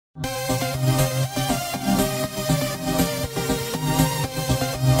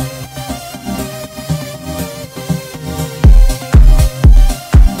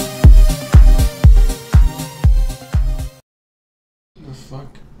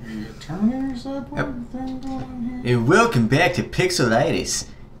Terminator sideboard thing going on here? And welcome back to Pixelitis.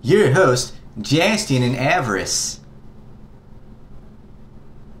 Your host, Justin and Avarice.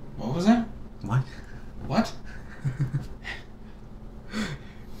 What was that? What? What?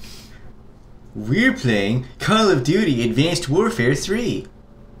 We're playing Call of Duty Advanced Warfare 3.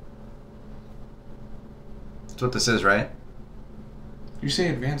 That's what this is, right? You say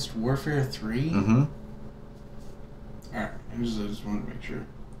Advanced Warfare 3? Mm-hmm. Alright, I just wanted to make sure.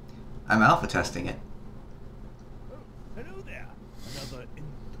 I'm alpha testing it. Oh, hello there. Another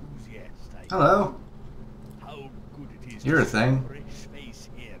enthusiast. Hello. How good it is. You're a to thing. fresh space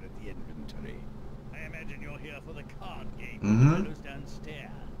here at the inventory. I imagine you're here for the card game. Mm-hmm. Fellows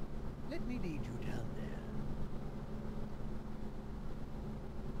downstairs. Let me lead you down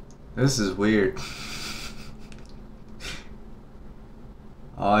there. This is weird.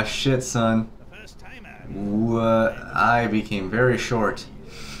 Aw, shit, son. The first timer. What? I became very short.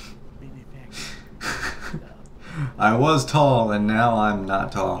 I was tall, and now I'm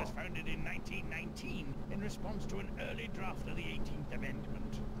not tall. It was founded in 1919 in response to an early draft of the 18th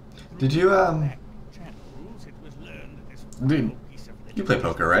Amendment. Did you, Channels, it was learned that this Dude, piece of you play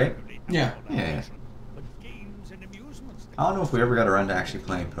poker, right? Yeah. Yeah. But games and amusements I don't know if we ever got around to actually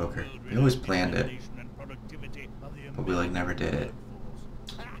playing poker. We always planned it, but we like never did it.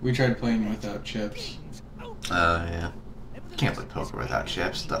 We tried playing without chips. Yeah. Can't play poker without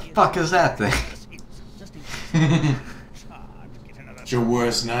chips. The fuck is that thing? It's your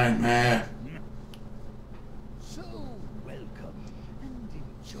worst nightmare. So welcome and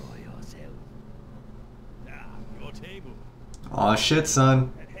enjoy yourself. Ah, your table. Aw, shit,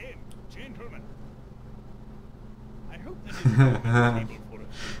 son. And hey, gentlemen. I hope that is a table for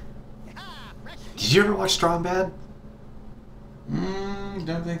us. Did you ever watch Strong Bad?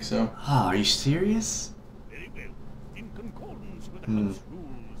 Don't think so. Oh, are you serious? Very well. In concordance with the house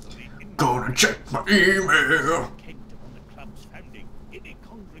rules of the Gonna check my email. Kent upon the club's founding, in a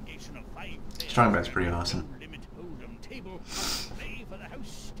congregation of 5 players, Strong Bad's pretty awesome. limit hold'em table must play for the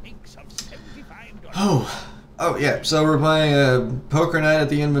house stakes of $75. Oh yeah. So we're playing poker night at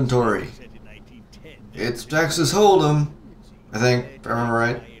the inventory. Set in 1910. It's Texas Hold'em, I think. If I remember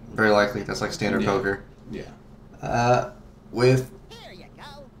right. Very likely. That's like standard Yeah. poker. Yeah. With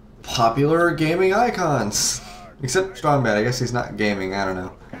popular gaming icons. Except Strong Bad. I guess he's not gaming. I don't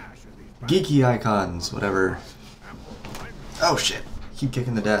know. Geeky icons. Whatever. Oh shit. Keep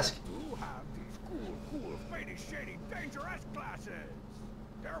kicking the desk. Who have these cool, faded, shady, dangerous glasses?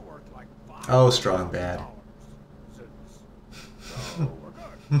 They're worth like $5. Oh, Strong Bad. So we're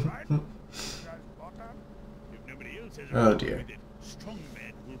good, right? You guys bought that? If nobody else has Oh, dear. with it,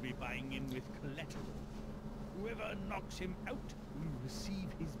 Strongbad will be buying in with collateral. Whoever knocks him out will receive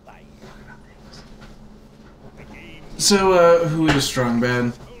his buy. The game So, who is Strong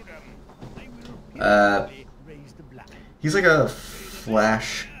Bad? I will raise the blind. He's like a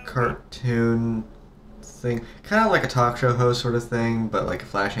flash cartoon thing. Kind of like a talk show host sort of thing, but like a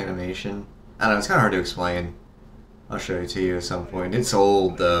flash animation. I don't know, it's kind of hard to explain. I'll show it to you at some point. It's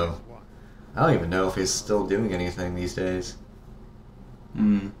old, though. I don't even know if he's still doing anything these days.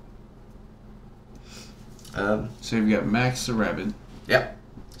 So you've got Max the Rabbit. Yep.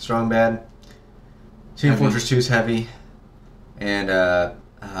 Strong Bad. Team Heavy. Fortress 2 is heavy. And,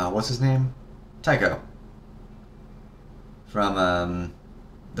 what's his name? Tycho. From,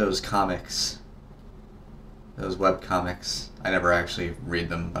 those comics. Those web comics. I never actually read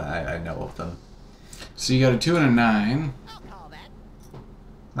them, but I know of them. So you got a 2 and a 9.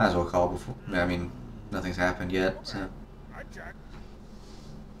 Might as well call before. I mean, nothing's happened yet, so.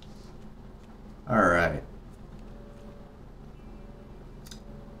 Alright.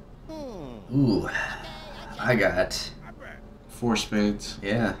 Ooh. I got. 4 spades.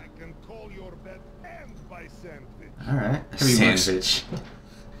 Yeah. I can call your bet and buy sandwich. Alright. Heavy bucks. Sandwich.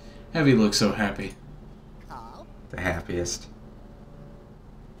 Heavy looks so happy. The happiest.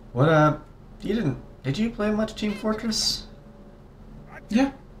 What, you didn't. Did you play much Team Fortress?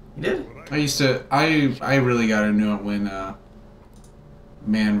 Yeah. You did? I used to. I really got into it when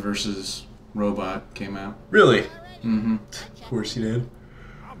Man vs. Robot came out. Really? Mm-hmm. Of course you did.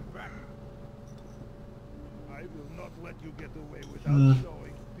 I'm back. I will not let you get away without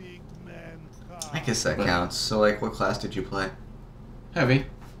showing big man cards. I guess that But- counts. So, like, what class did you play? Heavy.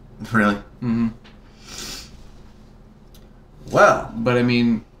 Really? Mm-hmm. Well. But I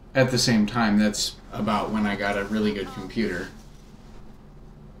mean, at the same time, that's about when I got a really good computer.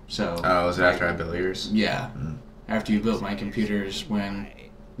 So. Oh, was it after I built yours? Yeah. After you built my computers when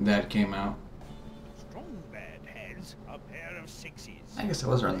that came out. Strongbad has a pair of sixes. I guess it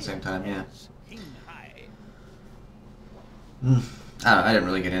was around the same time, yeah. King high. I didn't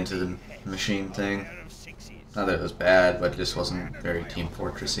really get into the machine thing. Not that it was bad, but it just wasn't very Team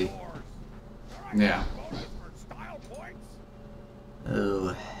Fortressy. Yeah.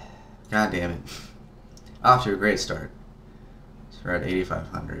 Oh, god damn it. Off to a great start. So we're at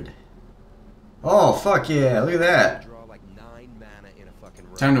 8,500. Oh, fuck yeah, look at that.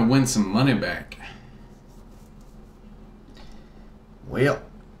 Time to win some money back. Well,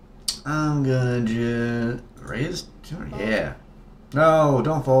 I'm gonna just raise. Yeah. No,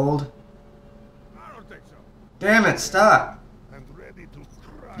 don't fold. I don't think so. Damn it, stop. I'm ready to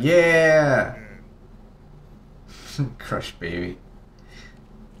cry. Yeah. Crush, baby.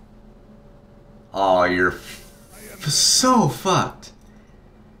 Oh, you're so fucked.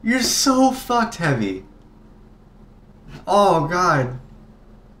 You're so fucked, Heavy. Oh, God.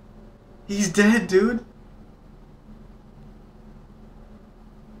 He's dead, dude.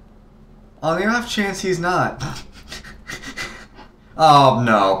 On the off chance he's not. Oh,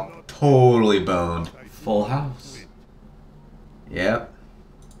 no. Totally boned. Full house. Yep.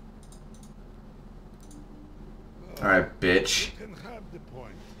 Alright, bitch. You can have the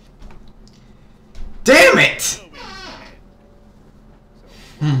point. Damn it!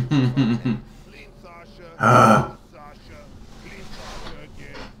 Clean Sasha. Sasha. Clean Sasha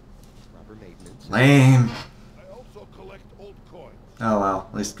again. Proper maintenance. Lame. I also collect old coins, Oh well,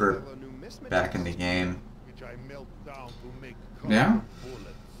 at least we're Fellow numismatist. back in the game. which I melt down to make Yeah? colored bullets.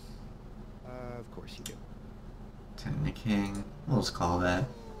 Of course you do. Ten the king. We'll just call that.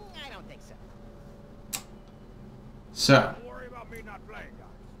 I don't think so. So, Don't worry about me not playing,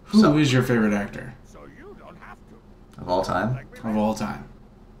 guys. who is your favorite actor So you don't have to. Of all time? Like me of all time?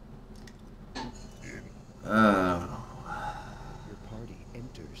 Oh. Your party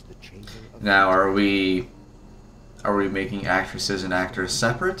enters the chamber of Now are we making actresses and actors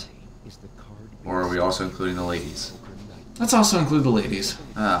separate? is the card Or are we also including the ladies? Let's also include the ladies.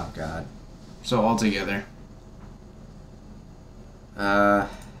 Oh god. So all together. Not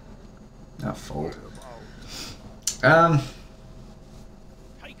fold. Tycho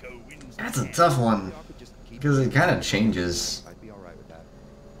wins That's a tough one. Because it kind of changes. I'd be alright with that.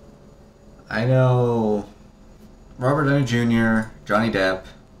 I know Robert Downey Jr., Johnny Depp,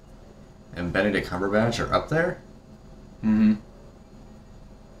 and Benedict Cumberbatch are up there. Mm-hmm.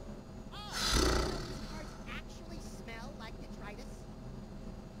 Oh, does the cards actually smell like detritus?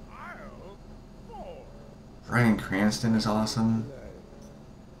 I'll four. Bryan Cranston is awesome.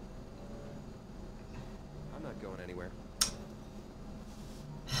 I'm not going anywhere.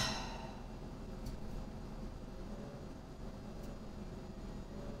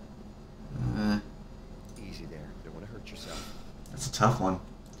 Easy there. Don't want to hurt yourself. That's a tough one.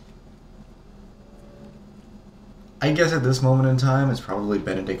 I guess at this moment in time, it's probably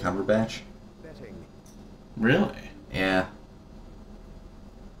Benedict Cumberbatch. Betting. Really? Yeah.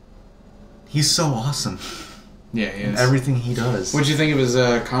 He's so awesome. Yeah, he In is. everything he does. What'd you think of his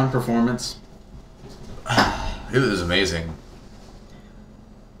con performance? It was amazing.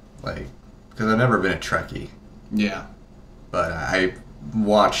 Like, because I've never been a Trekkie, Yeah. but I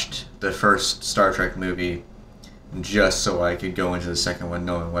watched the first Star Trek movie just so I could go into the second one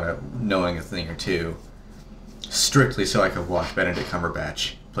knowing a thing or two, strictly so I could watch Benedict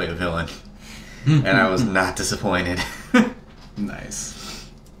Cumberbatch play a villain, and I was not disappointed. Nice.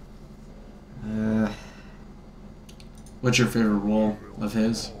 uh, What's your favorite role of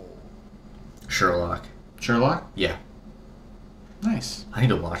his? Sherlock. Sherlock? Yeah, Nice. I need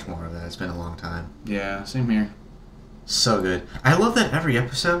to watch more of that. It's been a long time. Yeah, same here. So good. I love that every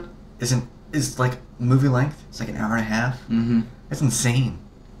episode is like movie length. It's like an hour and a half. Mm-hmm. That's insane.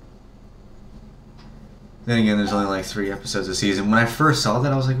 Then again, there's only like 3 episodes a season. When I first saw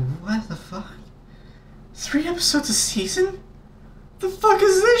that, I was like, what the fuck? 3 episodes a season? The fuck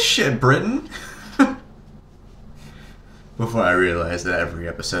is this shit, Britain? Before I realized that every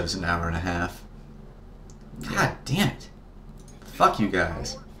episode is an hour and a half. God damn it. Fuck you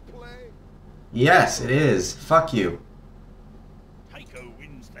guys. Play. Yes, it is. Fuck you. Tycho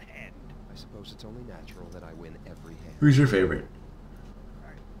wins the hand. I suppose it's only natural that I win every hand. Who's your favorite?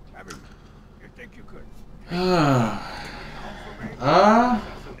 Right. Avary, you think you could?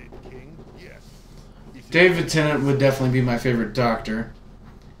 Assassinate King? Yes. If you- David Tennant would definitely be my favorite doctor.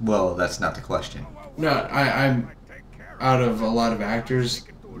 Well, that's not the question. No, I'm Take care of out of a lot of actors.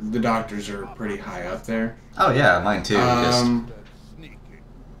 The doctors are pretty high up there. Oh yeah, mine too. Just that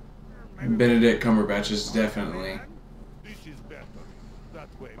sneaking. Benedict Cumberbatch is definitely. This is better. That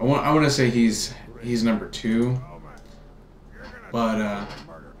way. I want to say he's number 2, Oh, man. You're gonna but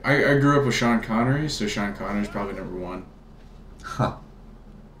murder. I grew up with Sean Connery, so Sean Connery's probably number 1. huh.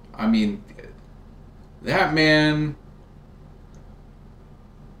 I mean, that man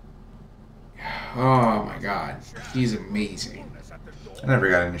Oh my god, he's amazing. I never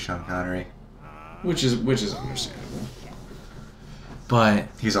got into Sean Connery. Which is understandable. But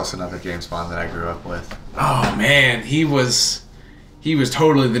He's also not the James Bond that I grew up with. oh man, he was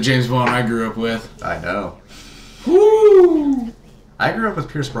totally the James Bond I grew up with. I know. Woo! I grew up with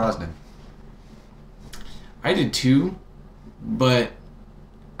Pierce Brosnan. I did too, but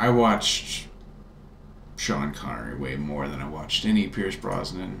I watched Sean Connery way more than I watched any Pierce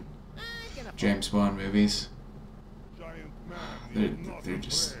Brosnan James Bond movies.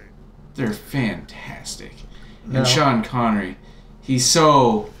 They're fantastic. No. And Sean Connery, he's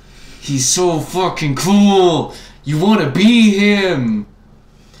so fucking cool. You want to be him.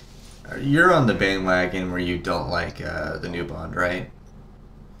 You're on the bandwagon where you don't like the new Bond, right?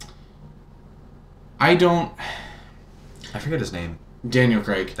 I don't. I forget his name. Daniel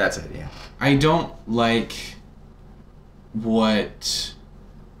Craig. That's it, yeah. I don't like what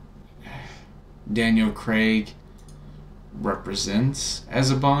Daniel Craig represents as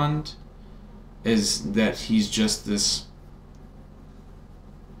a Bond, is that he's just this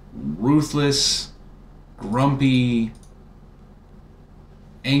ruthless, grumpy,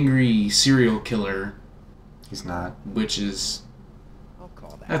 angry serial killer, He's not. which is I'll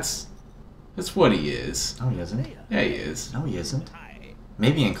call that. that's what he is. No, he isn't. Yeah, he is. No, he isn't.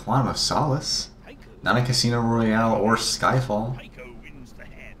 Maybe in Quantum of Solace. Not in Casino Royale or Skyfall.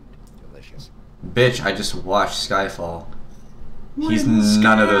 Delicious. Bitch, I just watched Skyfall. He's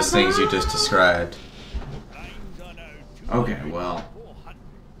none of those things you just described. Okay, well.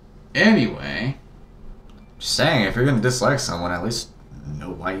 Anyway, Just saying, if you're gonna dislike someone, at least know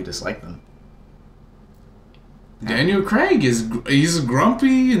why you dislike them. Daniel Craig he's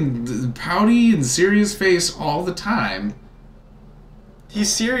grumpy and pouty and serious face all the time. He's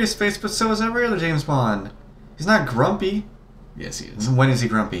serious faced, but so is every other James Bond. He's not grumpy. Yes, he is. When is he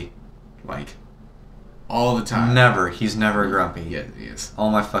grumpy? Like, all the time. Never. He's never grumpy. Yeah, he is. Oh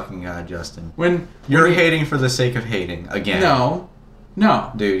my fucking god, Justin. When You're he- hating for the sake of hating, again. No.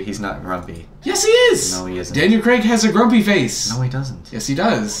 Dude, he's not grumpy. Yes, he is. No, he isn't. Daniel Craig has a grumpy face. No, he doesn't. Yes, he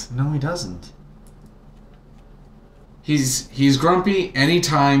does. No, he doesn't. He's grumpy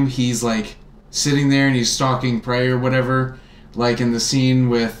anytime he's like sitting there and he's stalking prey or whatever. Like in the scene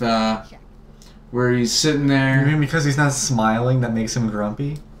with where he's sitting You there. mean because he's not smiling that makes him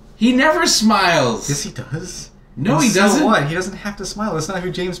grumpy? He never smiles. Yes, he does. No, And he doesn't. So what? He doesn't have to smile. That's not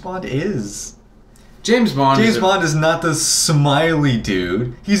who James Bond is. James Bond. James Bond is not the smiley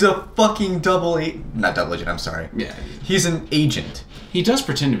dude. He's a fucking not double agent, I'm sorry. Yeah, He's an agent. he does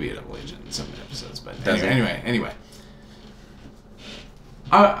pretend to be a double agent in some episodes, but Does he? anyway.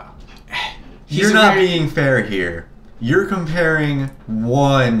 He's You're a not very- being fair here. You're comparing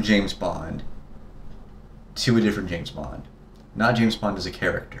one James Bond to a different James Bond. Not James Bond as a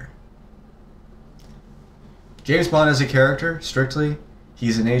character. James Bond as a character, strictly,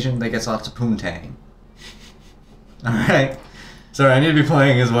 he's an agent that gets lots of poontang. Alright. Sorry, I need to be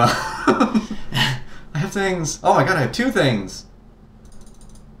playing as well. I have things. Oh my god, I have two things.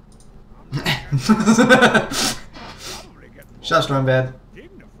 Shot strong bad.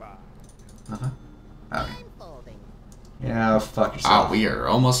 Uh-huh. Okay. Blindfolding. Yeah, fuck yourself. We are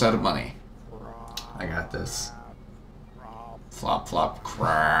almost out of money. I got this. Flop, flop,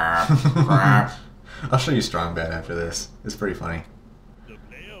 crap, crap. I'll show you strong bad after this. It's pretty funny. The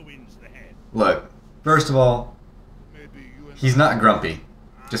player wins the head. Look, first of all, Maybe you and he's not grumpy.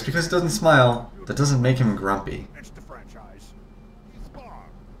 Just because he doesn't smile, that doesn't make him grumpy. that's the franchise. Spar.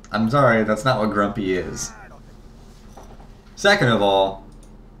 I'm sorry, that's not what grumpy is. Second of all,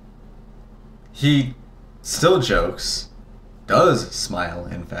 he still jokes, does smile,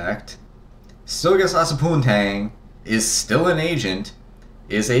 in fact, still gets lots of poontang, is still an agent,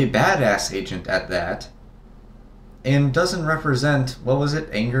 is a badass agent at that, and doesn't represent, what was it,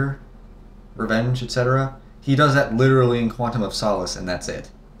 anger, revenge, etc. He does that literally in Quantum of Solace, and that's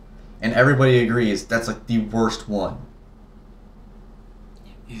it. And everybody agrees that's like the worst one.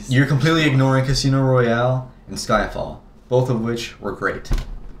 You're completely ignoring Casino Royale and Skyfall, both of which were great.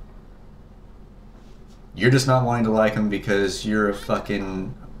 You're just not wanting to like him because you're a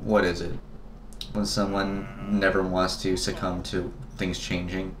fucking... what is it? When someone never wants to succumb to things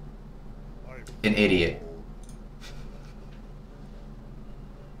changing. An idiot.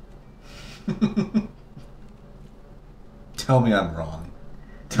 Tell me I'm wrong.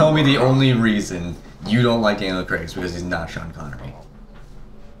 Tell me the only reason you don't like Daniel Craig is because he's not Sean Connery.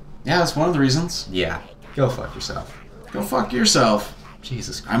 Yeah, that's one of the reasons. Yeah. Go fuck yourself. Go fuck yourself.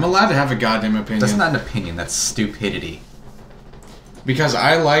 Jesus Christ. I'm allowed to have a goddamn opinion. That's not an opinion, that's stupidity. Because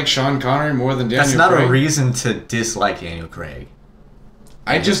I like Sean Connery more than Daniel That's not Craig. a reason to dislike Daniel Craig.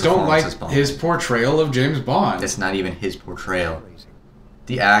 I just don't performance like as Bond. his portrayal of James Bond. It's not even his portrayal.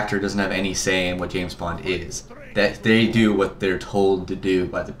 The actor doesn't have any say in what James Bond is. That they do what they're told to do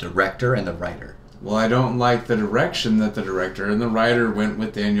by the director and the writer. Well, I don't like the direction that the director and the writer went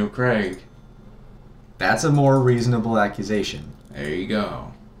with Daniel Craig. That's a more reasonable accusation. There you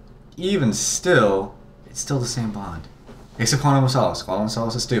go. Even still, it's still the same Bond. Except Quantum of Solace. Quantum of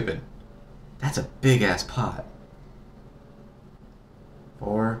Solace is stupid. That's a big ass pot.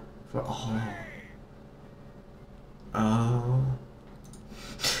 Oh.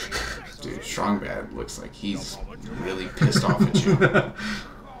 Dude, Strong Bad looks like he's really pissed off at you.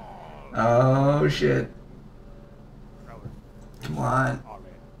 Oh shit. Come on.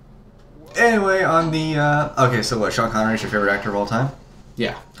 Anyway, on the okay, so what, Sean Connery is your favorite actor of all time?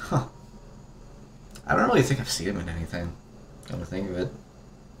 Yeah. Huh. I don't really think I've seen him in anything. Come to think of it.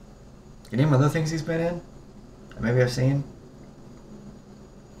 Can you name other things he's been in? That maybe I've seen?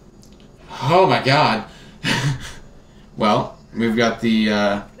 Oh my god. Well, we've got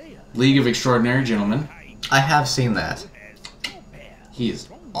the League of Extraordinary Gentlemen. I have seen that. He is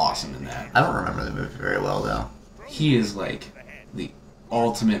awesome in that. I don't remember the movie very well though. He is like the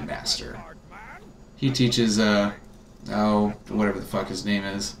ultimate master. He teaches whatever the fuck his name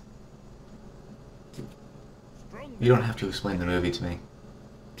is. You don't have to explain the movie to me.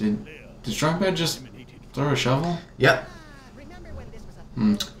 Did Strong Bad just throw a shovel? Yep. Remember when this was a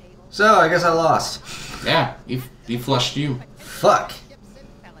Hmm. table? So, I guess I lost. Yeah, he flushed you. Fuck. Gibson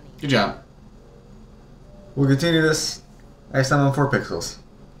felony. Good job. We'll continue this next time on 4 Pixels.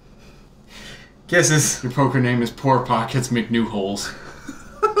 Kisses. Your poker name is Poorpockets McNewhols.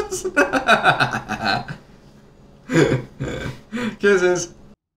 Kisses.